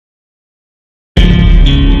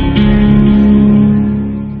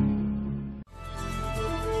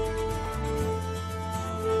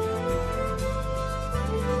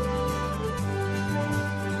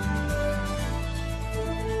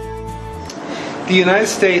The United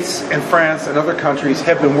States and France and other countries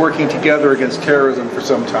have been working together against terrorism for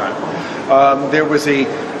some time. There was a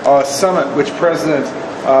summit which President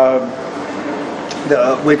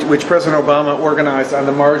Obama organized on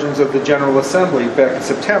the margins of the General Assembly back in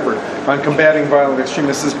September on combating violent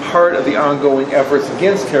extremists as part of the ongoing efforts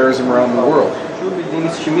against terrorism around the world.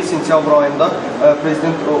 Bildiğiniz kimi sentyabr ayında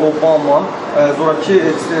Prezident Obama zoraki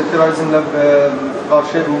terrorizmlə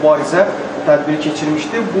qarşı mübarizə tədbiri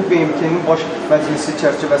keçirmişdi. Bu BMT-nin baş məclisi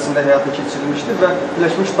çərçivəsində həyata keçirilmişdi və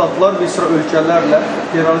Birləşmiş Ştatlar bir sıra ölkələrlə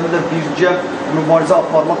terrorizmlə birgə mübarizə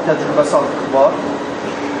aparmaq təcrübəsi artıq var.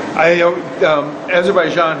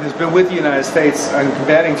 Azerbaijan has been with the United States on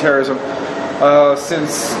combating terrorism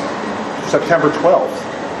since September 12th.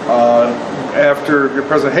 After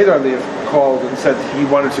President Haydar Aliyev called and said he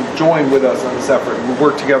wanted to join with us on this effort. We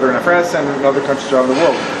work together in Afghanistan and in other countries around the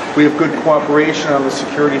world. We have good cooperation on the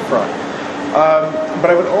security front. But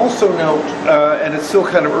I would also note, and it's still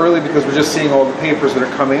kind of early because we're just seeing all the papers that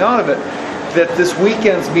are coming out of it, that this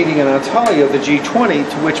weekend's meeting in Antalya, the G20,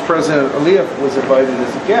 to which President Aliyev was invited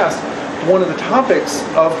as a guest, one of the topics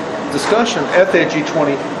of discussion at that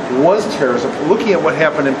G20 was terrorism, looking at what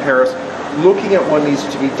happened in Paris, looking at what needs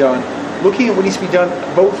to be done, looking at what needs to be done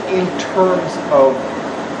both in terms of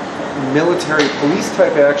military police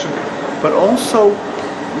type action, but also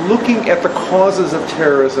looking at the causes of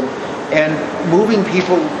terrorism and moving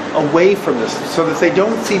people away from this so that they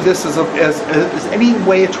don't see this as any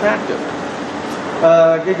way attractive.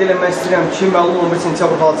 Qeyd eləmək istəyirəm ki, məlum 11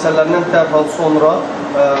 sentyabr hadisələrindən dərhal sonra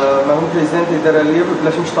məlum Prezident Heydər Əliyev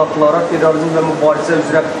Birləşmiş Ştatlara terrorizmlə mübarizə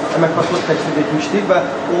üzrə əməkdaşlıq təklif etmişdi və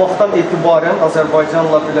o vaxtdan etibarən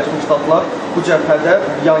Azərbaycanla Birləşmiş Ştatlar bu cəbhədə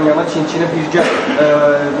yan-yana, çin-çinə birgə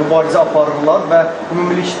mübarizə aparırlar və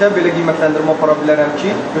ümumilikdə belə qiymətləndirmə apara bilərəm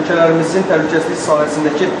ki, ölkələrimizin təhlükəsizlik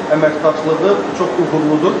sahəsindəki əməkdaşlığı çox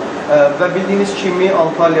uğurludur və bildiyiniz kimi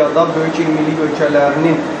Antalyada böyük 20-lik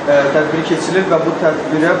ölkələrinin tədbiri keçirilir və bu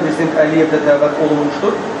tədbirə Prezident Əliyev də dəvət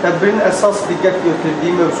olunmuşdur. Tədbirin əsas diqqət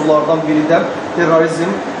götürdüyü mövzulardan biri də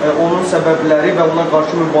terrorizm, onun səbəbləri və ona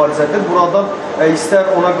qarşı mübarizədir. Burada istər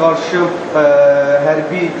ona qarşı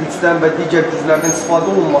hərbi gücdən və digər güclərdən istifadə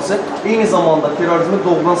olunması, eyni zamanda terrorizmi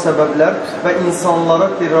doğuran səbəblər və insanlara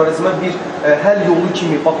terrorizmə bir həll yolu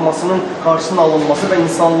kimi baxmasının qarşısının alınması və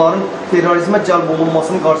insanların terrorizmə cəlb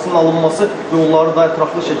olunmasının qarşısının alınması yolları da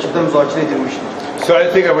ətraflı şəkildə müzakirə edilmişdir. So I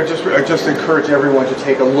think I would just encourage everyone to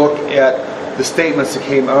take a look at the statements that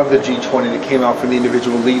came out of the G20, that came out from the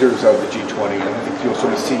individual leaders of the G20, and I think you'll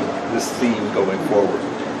sort of see this theme going forward.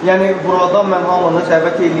 Yəni burada mən hamını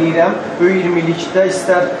dəvət edirəm, böyük 20-likdə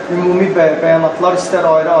istər ümumi bəyanatlar, istər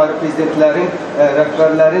ayrı-ayrı prezidentlərin,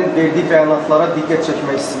 rəhbərlərin verdiyi bəyanatlara diqqət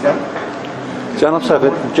çəkmək istəyirəm. Cənab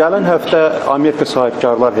səfir, gələn həftə Amerika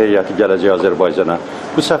sahibkarlar heyəti gələcək Azərbaycana.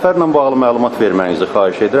 Bu səfərlə bağlı məlumat verməyinizi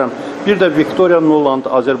xahiş edirəm. Bir də Victoria Nuland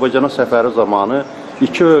Azərbaycana səfəri zamanı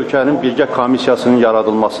iki ölkənin birgə komissiyasının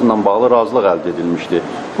yaradılmasıyla bağlı razılıq əldə edilmişdi.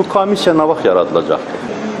 Bu komissiya nə vaxt yaradılacaqdır?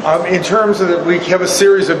 In terms of that, we have a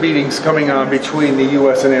series of meetings coming on between the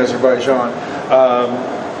U.S. and Azerbaijan.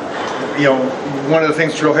 One of the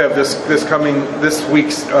things we'll have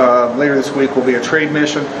later this week will be a trade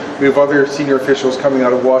mission. We have other senior officials coming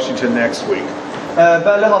out of Washington next week.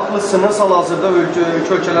 Bəli, haqlısınız. Hal-hazırda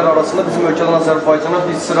iki ölkələr arasında bizim ölkədən Azərbaycana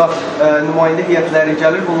bir sıra nümayəndə heyətləri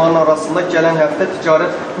gəlir. Bunların arasında gələn həftə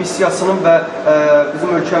ticarət missiyasının və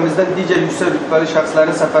bizim ölkəmizdən digər yüksək rütbəli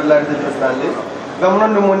şəxslərin səfərləri də gözlənilir. Və buna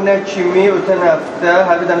nümunə kimi ötən həftə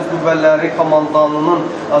Hərbi Dəniz Qüvvələri komandanının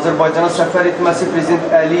Azərbaycana səfər etməsi,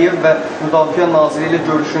 Prezident Əliyev və Müdafiə Naziri ilə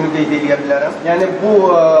görüşünü qeyd edə bilərəm. Yəni bu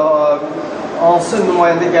hansı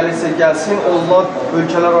nümayəndə gəlirsə gəlsin, onlar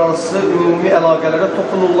ölkələr arası ümumi əlaqələrə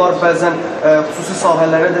toxunurlar, bəzən xüsusi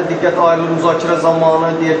sahələrə də diqqət ayrılır, müzakirə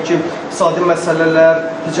zamanı, deyək ki, iqtisadi məsələlər,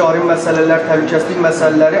 ticari məsələlər, təhlükəsizlik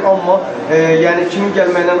məsələləri, amma yəni kimin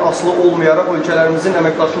gəlməkdən asılı olmayaraq ölkələrimizin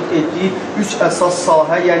əməkdaşlıq etdiyi üç əsas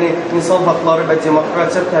sahə, yəni insan haqları və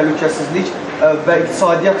demokratiya, təhlükəsizlik və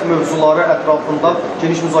iqtisadiyyat mövzuları ətrafında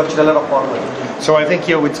geniş müzakirələr aparılır. So I think,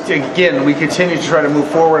 again, we continue to try to move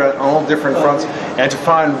forward on all different fronts and to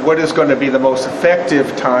find what is going to be the most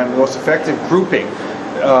effective time, the most effective grouping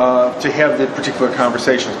to have the particular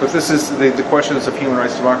conversations. But this is the questions of human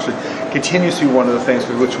rights, democracy continues to be one of the things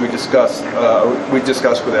with which we discuss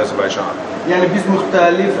with Azerbaijan. Yəni biz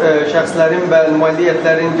müxtəlif şəxslərin və nümayəndə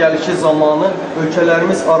heyətlərin gəlişi zamanı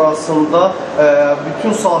ölkələrimiz arasında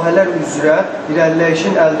bütün sahələr üzrə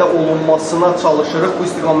irəliləyişin əldə olunmasına çalışırıq. Bu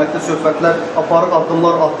istiqamətdə söhbətlər aparıq,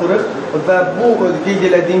 addımlar atırıq və bu qeyd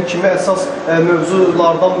elədiyim kimi əsas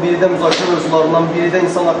mövzulardan biri də, müzakirə mövzularından biri də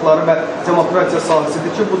insan haqları və demokratiya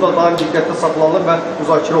sahəsidir ki, bu da daim diqqətdə saxlanılır və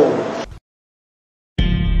müzakirə olunur.